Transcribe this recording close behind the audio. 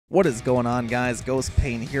What is going on, guys? Ghost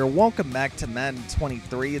Pain here. Welcome back to Madden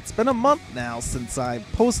 23. It's been a month now since I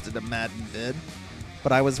posted a Madden vid,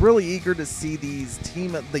 but I was really eager to see these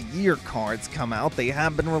Team of the Year cards come out. They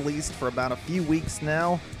have been released for about a few weeks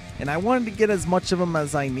now, and I wanted to get as much of them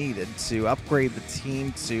as I needed to upgrade the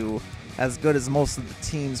team to as good as most of the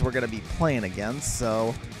teams we're going to be playing against.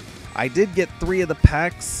 So I did get 3 of the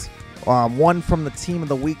packs, 1 from the Team of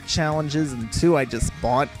the Week challenges, and 2 I just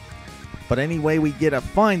bought. But anyway, we get a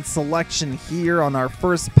fine selection here on our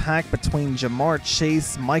first pack between Jamar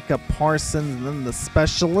Chase, Micah Parsons, and then the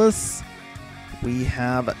specialists. We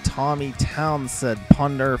have Tommy Townsend,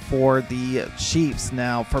 punter for the Chiefs.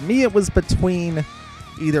 Now, for me, it was between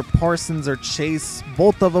either Parsons or Chase.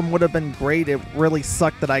 Both of them would have been great. It really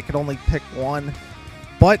sucked that I could only pick one.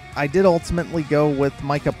 But I did ultimately go with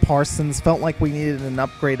Micah Parsons. Felt like we needed an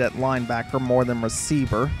upgrade at linebacker more than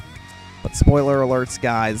receiver. But spoiler alerts,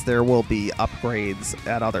 guys, there will be upgrades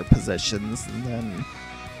at other positions than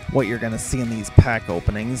what you're going to see in these pack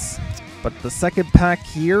openings. But the second pack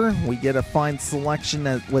here, we get a fine selection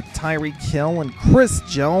with Tyreek Hill and Chris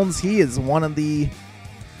Jones. He is one of the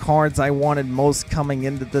cards I wanted most coming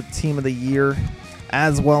into the Team of the Year,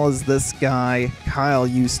 as well as this guy, Kyle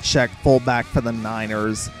Juszczyk, fullback for the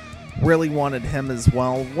Niners. Really wanted him as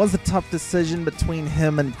well. Was a tough decision between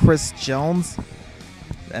him and Chris Jones.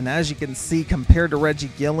 And as you can see, compared to Reggie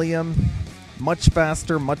Gilliam, much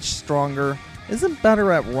faster, much stronger. Isn't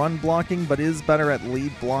better at run blocking, but is better at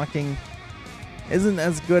lead blocking. Isn't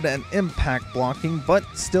as good at impact blocking, but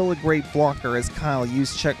still a great blocker as Kyle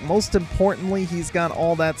Juszczyk. Most importantly, he's got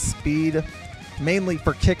all that speed, mainly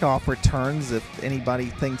for kickoff returns, if anybody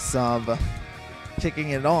thinks of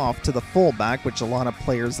kicking it off to the fullback, which a lot of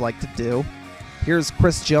players like to do. Here's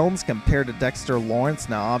Chris Jones compared to Dexter Lawrence.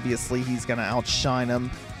 Now, obviously, he's going to outshine him,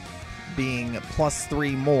 being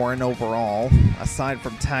 +3 more in overall. Aside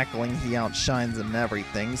from tackling, he outshines him in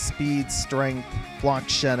everything. Speed, strength, block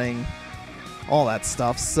shedding, all that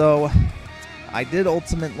stuff. So, I did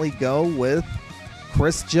ultimately go with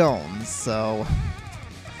Chris Jones. So,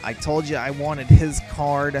 I told you I wanted his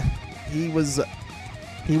card. He was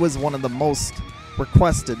one of the most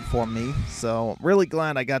requested for me, so really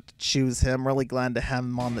glad I got to choose him. Really glad to have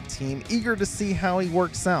him on the team. Eager to see how he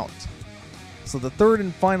works out. So the third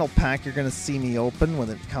and final pack you're going to see me open when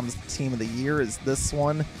it comes to Team of the Year is this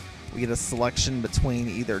one. We get a selection between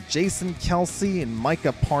either Jason Kelce and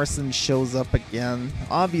Micah Parsons shows up again.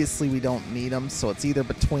 Obviously we don't need him, so it's either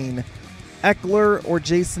between Eckler or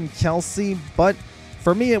Jason Kelce, but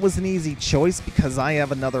for me, it was an easy choice because I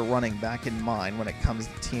have another running back in mind when it comes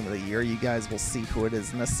to Team of the Year. You guys will see who it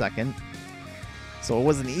is in a second. So it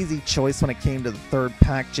was an easy choice when it came to the third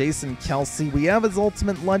pack. Jason Kelce. We have his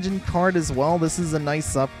Ultimate Legend card as well. This is a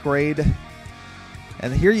nice upgrade.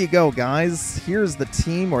 And here you go, guys. Here's the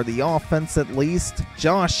team, or the offense at least.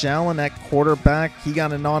 Josh Allen at quarterback. He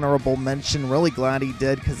got an honorable mention. Really glad he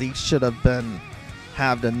did because he should have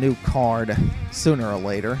had a new card sooner or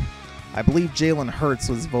later. I believe Jalen Hurts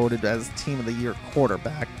was voted as Team of the Year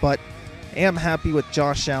quarterback, but am happy with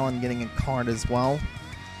Josh Allen getting a card as well.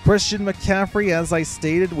 Christian McCaffrey, as I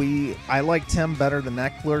stated, I liked him better than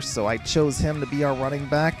Eckler, so I chose him to be our running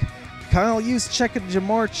back. Kyle Juszczyk and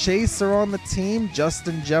Jamar Chase are on the team.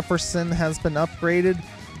 Justin Jefferson has been upgraded.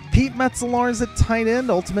 Pete Meixsell is at tight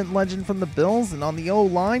end, Ultimate Legend from the Bills. And on the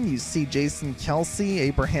O-line, you see Jason Kelce.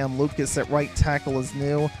 Abraham Lucas at right tackle is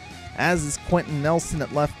new, as is Quentin Nelson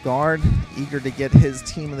at left guard. Eager to get his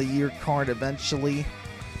Team of the Year card eventually.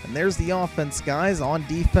 And there's the offense, guys. On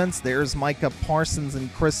defense, there's Micah Parsons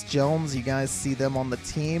and Chris Jones. You guys see them on the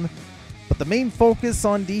team. But the main focus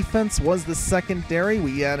on defense was the secondary.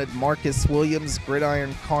 We added Marcus Williams,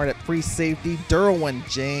 gridiron card at free safety. Derwin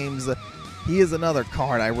James. He is another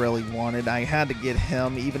card I really wanted. I had to get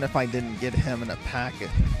him, even if I didn't get him in a packet.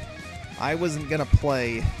 I wasn't going to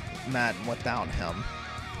play Madden without him.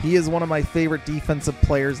 He is one of my favorite defensive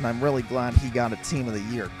players, and I'm really glad he got a Team of the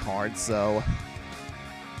Year card. So,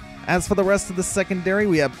 as for the rest of the secondary,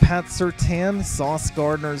 we have Pat Surtain. Sauce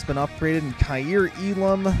Gardner has been upgraded, and Kaiir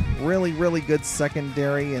Elam. Really, really good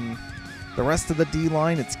secondary. And the rest of the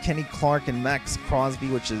D-line, it's Kenny Clark and Max Crosby,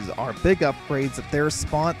 which is our big upgrades at their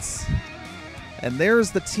spots. And there's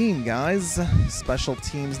the team, guys. Special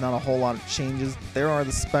teams, not a whole lot of changes. There are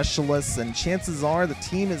the specialists, and chances are the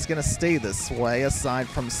team is going to stay this way, aside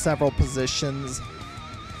from several positions,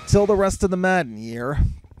 till the rest of the Madden year.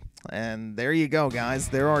 And there you go, guys.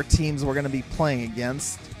 There are teams we're going to be playing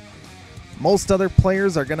against. Most other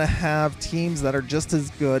players are going to have teams that are just as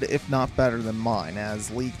good, if not better than mine, as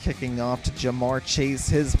Lee kicking off to Jamar Chase,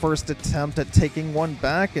 his first attempt at taking one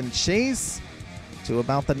back, and Chase to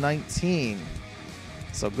about the 19.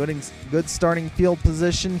 So good starting field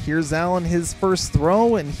position. Here's Allen, his first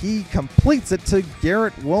throw, and he completes it to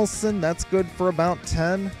Garrett Wilson. That's good for about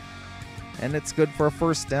 10. And it's good for a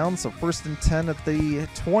first down. So 1st and 10 at the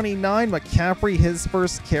 29. McCaffrey, his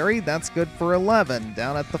first carry. That's good for 11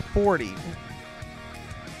 down at the 40.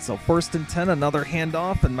 So 1st and 10, another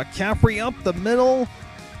handoff, and McCaffrey up the middle,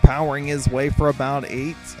 powering his way for about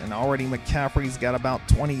 8. And already McCaffrey's got about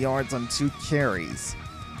 20 yards on 2 carries.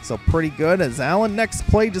 So pretty good as Allen, next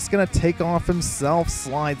play, just going to take off himself,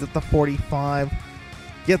 slides at the 45.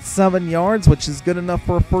 Gets 7 yards, which is good enough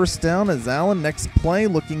for a first down as Allen, next play,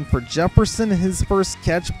 looking for Jefferson, his first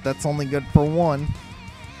catch, but that's only good for 1.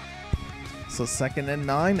 So 2nd and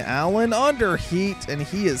 9, Allen under heat, and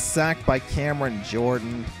he is sacked by Cameron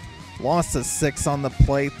Jordan. Loss of 6 on the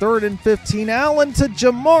play. 3rd and 15, Allen to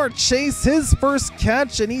Jamar Chase, his first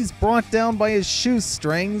catch, and he's brought down by his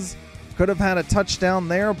shoestrings. Could have had a touchdown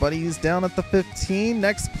there, but he's down at the 15.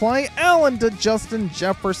 Next play, Allen to Justin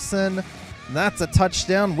Jefferson. That's a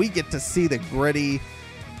touchdown. We get to see the gritty.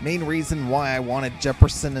 Main reason why I wanted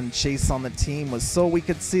Jefferson and Chase on the team was so we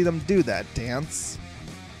could see them do that dance.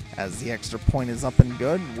 As the extra point is up and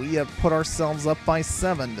good, we have put ourselves up by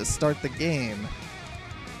 7 to start the game.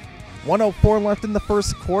 1:04 left in the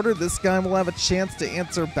first quarter. This guy will have a chance to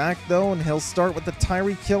answer back, though, and he'll start with the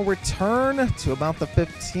Tyreek Hill return to about the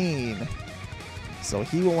 15. So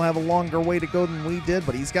he will have a longer way to go than we did,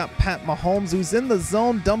 but he's got Pat Mahomes, who's in the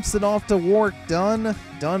zone, dumps it off to Warwick Dunn.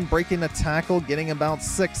 Dunn breaking a tackle, getting about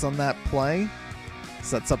 6 on that play.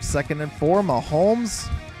 Sets up 2nd and 4. Mahomes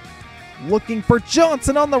looking for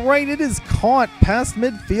Johnson on the right. It is caught past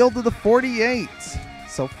midfield to the 48.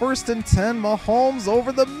 So 1st and 10, Mahomes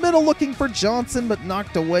over the middle looking for Johnson, but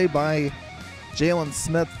knocked away by Jalen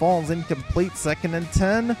Smith. Falls incomplete. 2nd and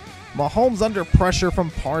 10. Mahomes under pressure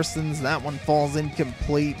from Parsons. That one falls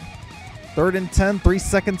incomplete. 3rd and 10, 3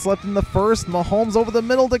 seconds left in the first. Mahomes over the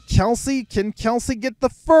middle to Kelsey. Can Kelsey get the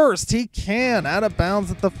first? He can. Out of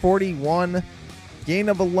bounds at the 41. Gain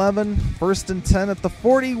of 11. 1st and 10 at the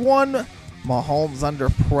 41. Mahomes under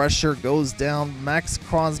pressure goes down. Max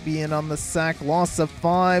Crosby in on the sack. Loss of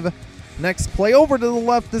 5. Next play over to the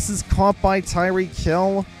left. This is caught by Tyreek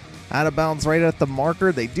Hill. Out of bounds right at the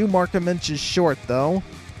marker. They do mark him inches short though.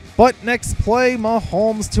 But next play,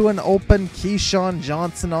 Mahomes to an open Keyshawn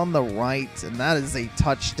Johnson on the right. And that is a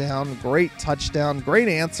touchdown. Great touchdown. Great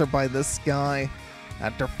answer by this guy.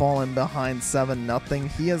 After falling behind 7-0,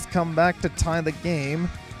 he has come back to tie the game.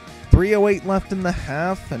 3:08 left in the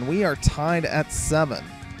half, and we are tied at 7.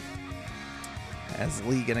 As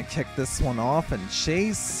Lee gonna kick this one off, and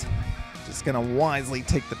Chase just gonna wisely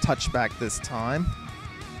take the touchback this time.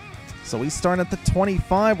 So we start at the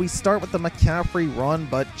 25. We start with the McCaffrey run,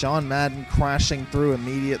 but John Madden crashing through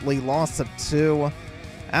immediately. Loss of 2.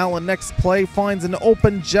 Allen next play finds an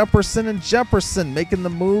open Jefferson, and Jefferson making the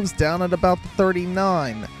moves down at about the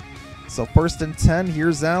 39. So 1st and 10,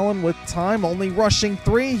 here's Allen with time, only rushing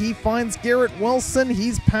 3. He finds Garrett Wilson.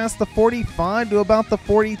 He's past the 45 to about the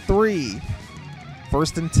 43.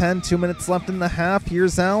 1st and 10, 2 minutes left in the half.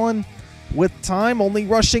 Here's Allen with time, only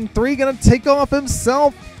rushing 3. Going to take off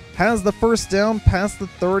himself. Has the first down past the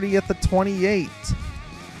 30 at the 28.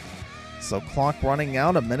 So clock running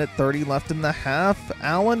out, 1:30 left in the half.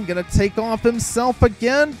 Allen going to take off himself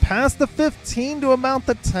again, past the 15 to about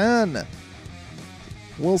the 10.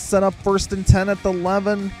 We'll set up 1st and 10 at the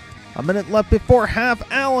 11. A minute left before half.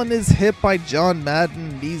 Allen is hit by John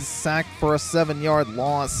Madden. He's sacked for a 7-yard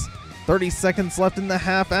loss. 30 seconds left in the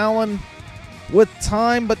half. Allen with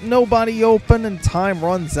time, but nobody open, and time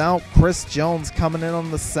runs out. Chris Jones coming in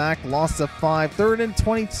on the sack. Loss of 5. 3rd and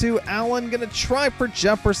 22. Allen going to try for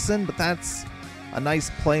Jefferson, but that's a nice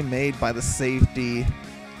play made by the safety.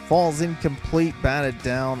 Falls incomplete, batted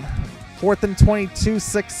down. 4th and 22,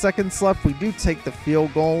 6 seconds left. We do take the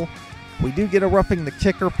field goal. We do get a roughing the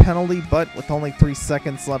kicker penalty, but with only 3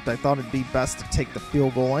 seconds left, I thought it'd be best to take the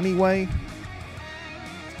field goal anyway.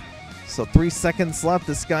 So 3 seconds left.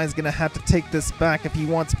 This guy's going to have to take this back if he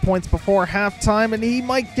wants points before halftime, and he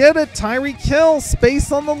might get it. Tyreek Hill,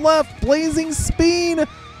 space on the left, blazing speed,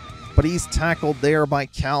 but he's tackled there by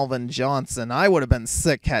Calvin Johnson. I would have been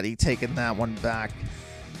sick had he taken that one back.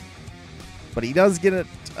 But he does get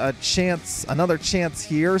a chance, another chance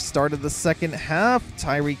here. Start of the second half.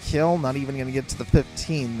 Tyreek Hill not even going to get to the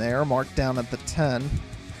 15 there. Marked down at the 10.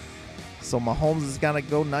 So Mahomes has got to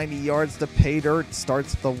go 90 yards to pay dirt.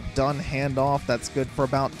 Starts the Dunn handoff. That's good for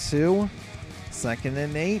about 2. 2nd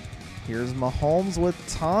and 8. Here's Mahomes with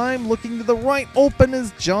time. Looking to the right. Open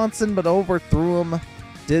is Johnson, but overthrew him.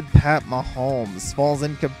 Did Pat Mahomes. Falls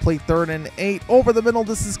incomplete. 3rd and 8. Over the middle.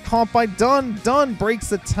 This is caught by Dunn. Dunn breaks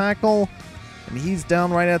the tackle. and he's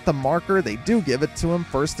down right at the marker. They do give it to him.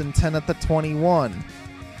 1st and 10 at the 21.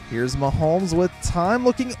 Here's Mahomes with time,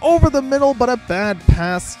 looking over the middle, but a bad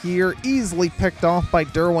pass here. Easily picked off by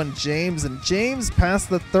Derwin James, and James past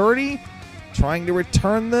the 30, trying to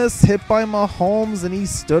return this, hit by Mahomes, and he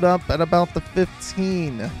stood up at about the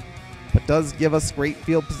 15. But does give us great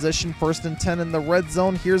field position. 1st and 10 in the red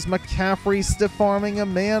zone. Here's McCaffrey stiff-arming a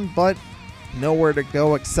man, but nowhere to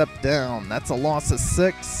go except down. That's a loss of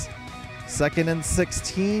 6. 2nd and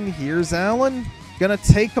 16. Here's Allen. Gonna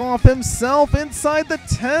take off himself inside the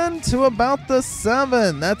 10 to about the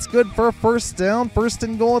 7. That's good for a 1st down. 1st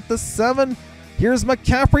and goal at the 7. Here's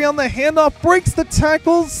McCaffrey on the handoff. Breaks the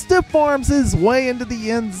tackles. Stiff arms his way into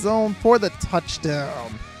the end zone for the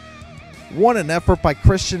touchdown. What an effort by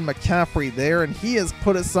Christian McCaffrey there, and he has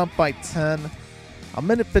put us up by 10. A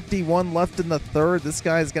minute 51 left in the 3rd. This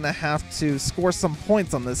guy is going to have to score some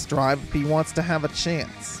points on this drive if he wants to have a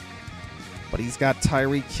chance. But he's got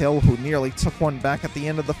Tyreek Hill, who nearly took one back at the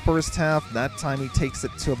end of the 1st half. That time he takes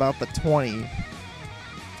it to about the 20.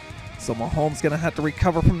 So Mahomes going to have to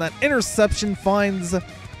recover from that interception. Finds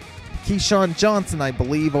Keyshawn Johnson, I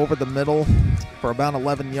believe, over the middle for about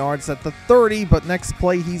 11 yards at the 30. But next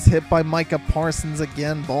play, he's hit by Micah Parsons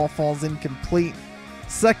again. Ball falls incomplete.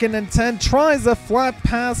 2nd and 10. Tries a flat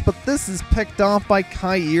pass, but this is picked off by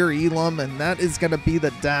Kaiir Elam, and that is going to be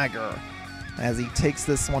the dagger, as he takes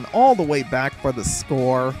this one all the way back for the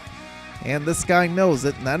score. And this guy knows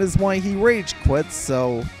it, and that is why he rage quits.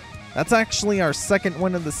 So that's actually our 2nd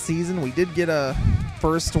win of the season. We did get a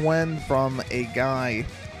 1st win from a guy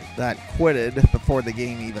that quitted before the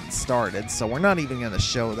game even started, so we're not even going to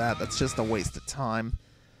show that. That's just a waste of time.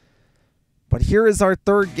 But here is our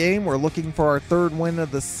 3rd game. We're looking for our 3rd win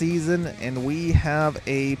of the season, and we have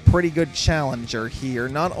a pretty good challenger here.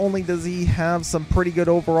 Not only does he have some pretty good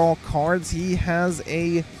overall cards, he has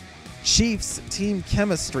a Chiefs team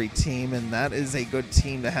chemistry team, and that is a good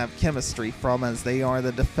team to have chemistry from, as they are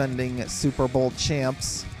the defending Super Bowl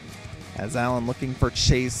champs. As Allen looking for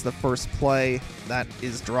Chase, the 1st play, that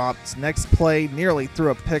is dropped. Next play, nearly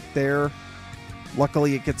threw a pick there.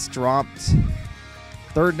 Luckily, it gets dropped.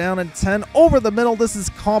 3rd down and 10 over the middle. This is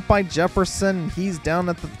caught by Jefferson. He's down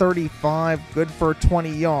at the 35, good for 20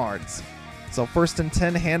 yards. So 1st and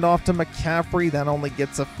 10, handoff to McCaffrey. That only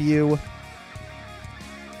gets a few.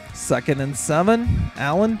 2nd and 7,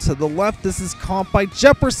 Allen to the left. This is caught by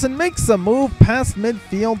Jefferson. Makes a move past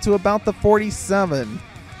midfield to about the 47.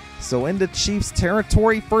 So into Chiefs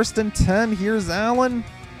territory. 1st and 10. Here's Allen.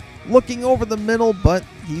 Looking over the middle, but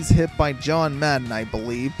he's hit by John Madden, I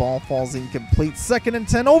believe. Ball falls incomplete. 2nd and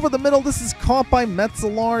 10 over the middle. This is caught by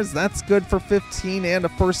Meixsell. That's good for 15 and a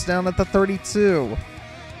 1st down at the 32.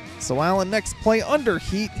 So Allen, next play, under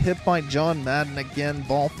heat, hit by John Madden again.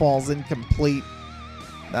 Ball falls incomplete.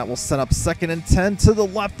 That will set up 2nd and 10 to the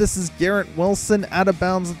left. This is Garrett Wilson out of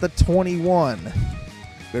bounds at the 21.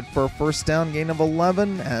 Good for a 1st down, gain of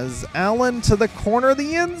 11, as Allen to the corner of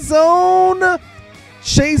the end zone.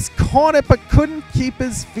 Chase caught it but couldn't keep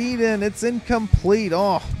his feet in. It's incomplete.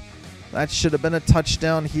 Oh, that should have been a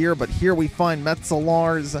touchdown here, but here we find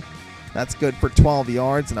Meixsell. That's good for 12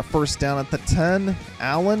 yards and a 1st down at the 10.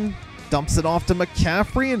 Allen dumps it off to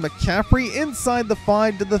McCaffrey, and McCaffrey inside the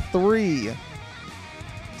 5 to the 3.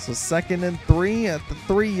 So 2nd and 3 at the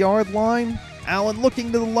 3-yard line. Allen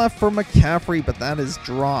looking to the left for McCaffrey, but that is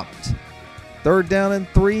dropped. 3rd down and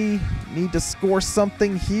 3. Need to score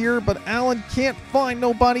something here, but Allen can't find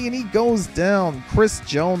nobody, and he goes down. Chris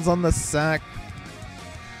Jones on the sack.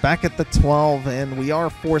 Back at the 12, and we are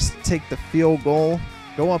forced to take the field goal.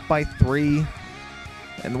 Go up by 3.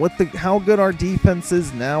 And with how good our defense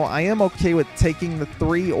is now, I am okay with taking the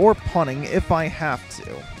 3 or punting if I have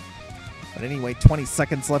to. But anyway, 20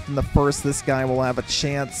 seconds left in the 1st. This guy will have a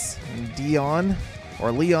chance. And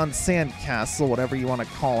Leon Sandcastle, whatever you want to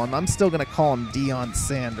call him. I'm still going to call him Deion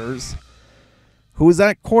Sanders. Who's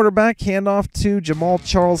at quarterback? Handoff to Jamal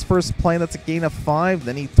Charles. 1st play, that's a gain of 5.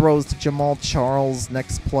 Then he throws to Jamal Charles.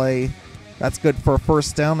 Next play, that's good for a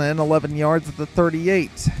 1st down and 11 yards at the 38.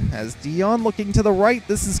 As Deion looking to the right,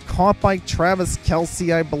 this is caught by Travis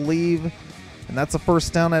Kelce, I believe. And that's a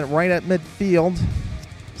 1st down right at midfield.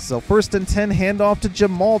 So 1st and 10, handoff to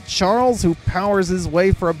Jamal Charles, who powers his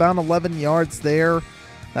way for about 11 yards there.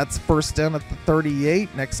 That's 1st down at the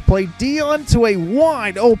 38. Next play, Deion to a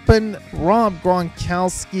wide open Rob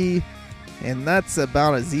Gronkowski. And that's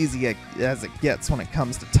about as easy as it gets when it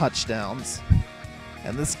comes to touchdowns.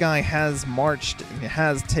 And this guy has marched and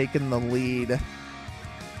has taken the lead.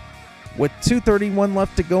 With 2:31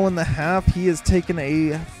 left to go in the half, he has taken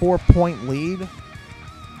a 4-point lead.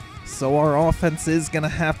 So our offense is going to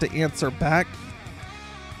have to answer back.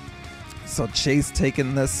 So Chase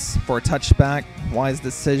taking this for a touchback. Wise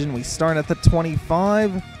decision. We start at the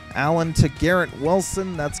 25. Allen to Garrett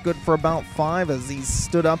Wilson. That's good for about 5 as he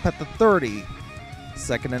stood up at the 30.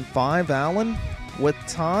 2nd and 5. Allen with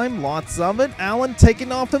time. Lots of it. Allen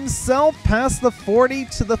taking off himself past the 40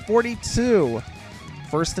 to the 42.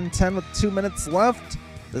 1st and 10 with 2 minutes left.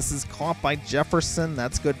 This is caught by Jefferson.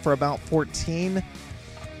 That's good for about 14.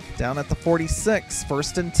 Down at the 46.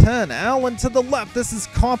 1st and 10. Allen to the left. This is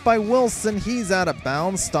caught by Wilson. He's out of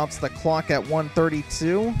bounds. Stops the clock at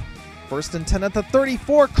 1:32. 1st and 10 at the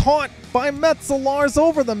 34. Caught by Meixsell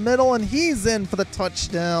over the middle, and he's in for the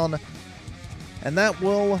touchdown. And that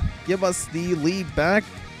will give us the lead back,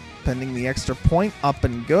 pending the extra point. Up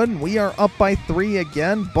and good. We are up by 3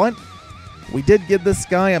 again, but we did give this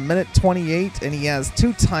guy 1:28, and he has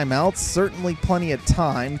 2 timeouts. Certainly plenty of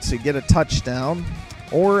time to get a touchdown.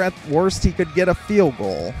 Or at worst, he could get a field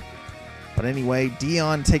goal. But anyway,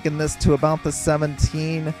 Dion taking this to about the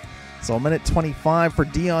 17. So 1:25 for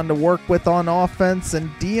Dion to work with on offense.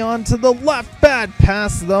 And Dion to the left. Bad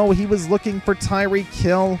pass, though. He was looking for Tyreek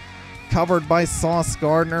Hill, covered by Sauce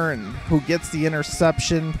Gardner, and who gets the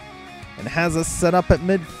interception and has us set up at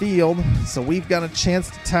midfield. So we've got a chance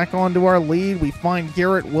to tack on to our lead. We find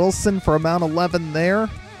Garrett Wilson for about 11 there.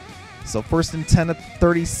 So 1st and 10 at the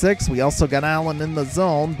 36. We also got Allen in the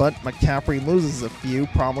zone, but McCaffrey loses a few.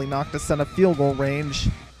 Probably knocked us out of field goal range.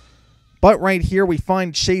 But right here we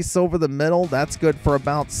find Chase over the middle. That's good for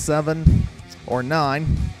about 7 or 9.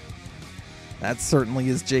 That certainly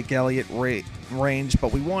is Jake Elliott range,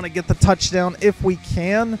 but we want to get the touchdown if we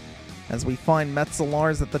can. As we find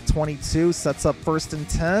Meixsell at the 22. Sets up 1st and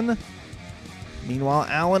 10. Meanwhile,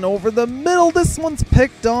 Allen over the middle. This one's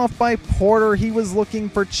picked off by Porter. He was looking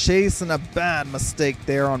for Chase, and a bad mistake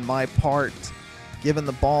there on my part, giving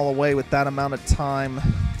the ball away with that amount of time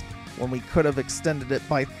when we could have extended it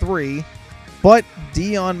by 3. But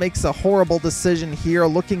Dion makes a horrible decision here,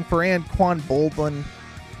 looking for Anquan Boldin,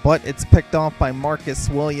 but it's picked off by Marcus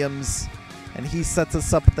Williams, and he sets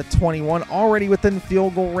us up at the 21, already within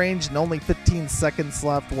field goal range and only 15 seconds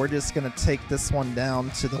left. We're just going to take this one down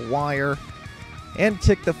to the wire and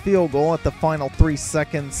kick the field goal at the final 3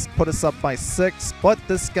 seconds, put us up by 6. But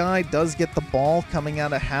this guy does get the ball coming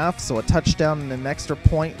out of half, so a touchdown and an extra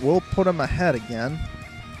point will put him ahead again,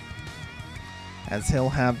 as he'll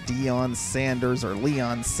have Deion Sanders or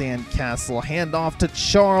Leon Sandcastle hand off to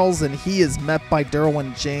Charles, and he is met by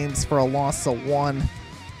Derwin James for a loss of 1.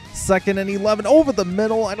 2nd and 11 over the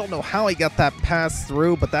middle. I don't know how he got that pass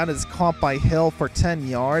through, but that is caught by Hill for 10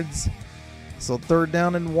 yards. So 3rd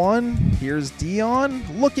down and 1. Here's Dion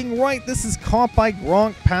looking right. This is caught by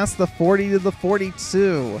Gronk past the 40 to the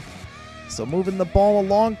 42. So moving the ball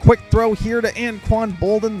along. Quick throw here to Anquan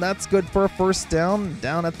Boldin. That's good for a 1st down.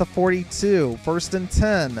 Down at the 42. 1st and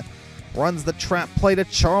 10. Runs the trap play to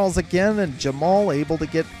Charles again, and Jamal able to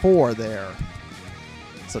get 4 there.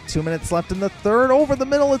 So 2 minutes left in the 3rd. Over the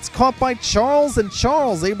middle, it's caught by Charles, and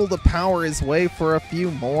Charles able to power his way for a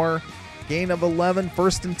few more. Gain of 11,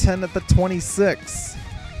 1st and 10 at the 26.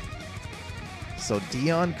 So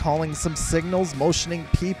Dion calling some signals, motioning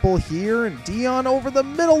people here, and Dion over the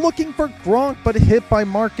middle looking for Gronk, but hit by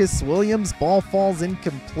Marcus Williams. Ball falls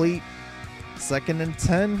incomplete. 2nd and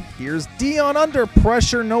 10. Here's Dion under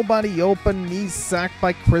pressure, nobody open. He's sacked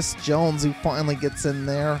by Chris Jones, who finally gets in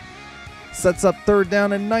there. Sets up 3rd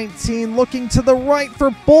down and 19, looking to the right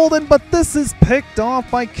for Boldin, but this is picked off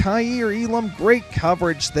by Kaiir Elam. Great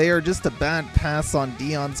coverage there, just a bad pass on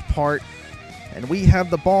Dion's part. And we have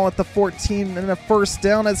the ball at the 14 and a 1st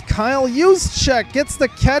down as Kyle Juszczyk gets the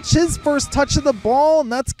catch, his first touch of the ball, and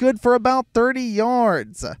that's good for about 30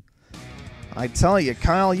 yards. I tell you,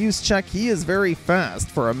 Kyle Juszczyk, he is very fast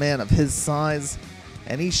for a man of his size.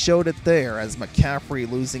 And he showed it there as McCaffrey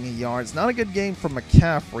losing a yard. It's not a good game for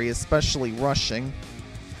McCaffrey, especially rushing.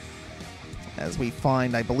 As we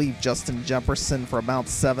find, I believe, Justin Jefferson for about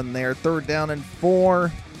 7 there. 3rd down and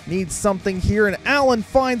 4. Needs something here, and Allen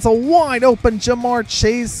finds a wide open Jamar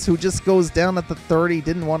Chase, who just goes down at the 30.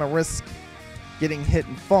 Didn't want to risk getting hit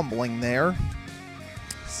and fumbling there.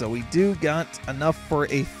 So we do got enough for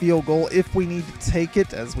a field goal if we need to take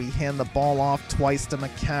it, as we hand the ball off twice to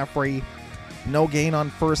McCaffrey. No gain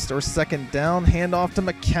on 1st or 2nd down. Hand off to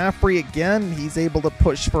McCaffrey again. He's able to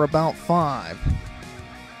push for about 5.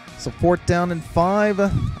 So 4th down and 5.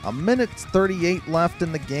 1:38 left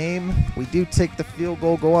in the game. We do take the field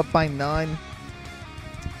goal, go up by 9.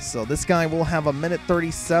 So this guy will have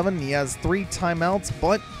 1:37. He has 3 timeouts,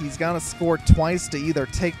 but he's got to score twice to either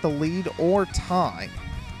take the lead or tie.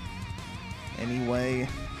 Anyway,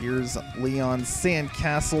 here's Leon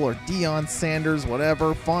Sandcastle or Deion Sanders,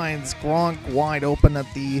 whatever, finds Gronk wide open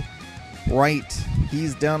at the right.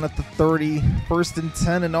 He's down at the 30. 1st and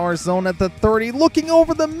 10 in our zone at the 30. Looking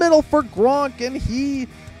over the middle for Gronk, and he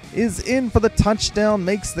is in for the touchdown.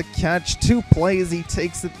 Makes the catch. 2 plays. He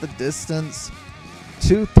takes it the distance.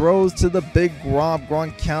 2 throws to the big Rob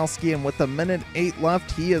Gronkowski, and with 1:08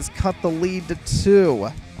 left, he has cut the lead to 2.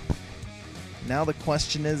 Now the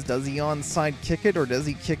question is, does he onside kick it or does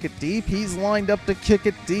he kick it deep? He's lined up to kick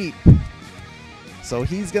it deep. So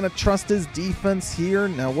he's going to trust his defense here.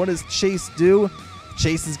 Now what does Chase do?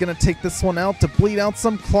 Chase is going to take this one out to bleed out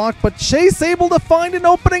some clock, but Chase able to find an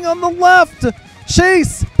opening on the left.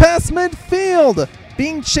 Chase past midfield,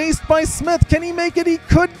 being chased by Smith. Can he make it? He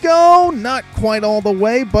could go. Not quite all the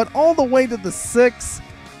way, but all the way to the 6.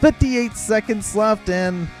 58 seconds left,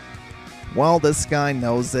 and, well, this guy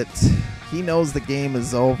knows it. He knows the game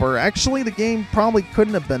is over. Actually, the game probably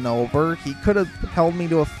couldn't have been over. He could have held me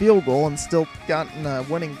to a field goal and still gotten a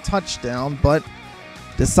winning touchdown, but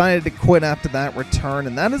decided to quit after that return.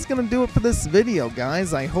 And that is going to do it for this video,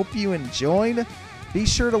 guys. I hope you enjoyed. Be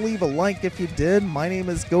sure to leave a like if you did. My name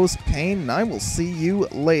is Ghost Pain, and I will see you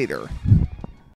later.